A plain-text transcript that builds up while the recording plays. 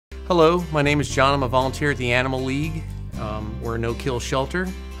Hello, my name is John. I'm a volunteer at the Animal League. We're a no-kill shelter.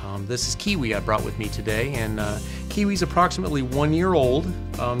 This is Kiwi I brought with me today, and Kiwi's approximately 1 year old.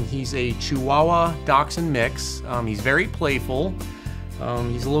 He's a Chihuahua Dachshund mix. He's very playful.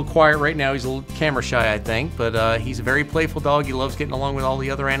 He's a little quiet right now. He's a little camera shy, I think, but he's a very playful dog. He loves getting along with all the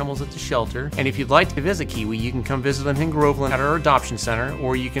other animals at the shelter. And if you'd like to visit Kiwi, you can come visit him in Groveland at our adoption center,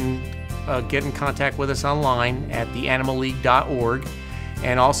 or you can get in contact with us online at theanimalleague.org.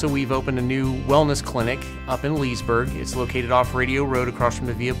 And also, we've opened a new wellness clinic up in Leesburg. It's located off Radio Road across from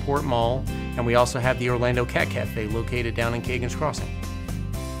the Viaport Mall. And we also have the Orlando Cat Cafe located down in Kagan's Crossing.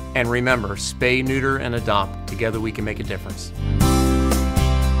 And remember, spay, neuter, and adopt. Together we can make a difference.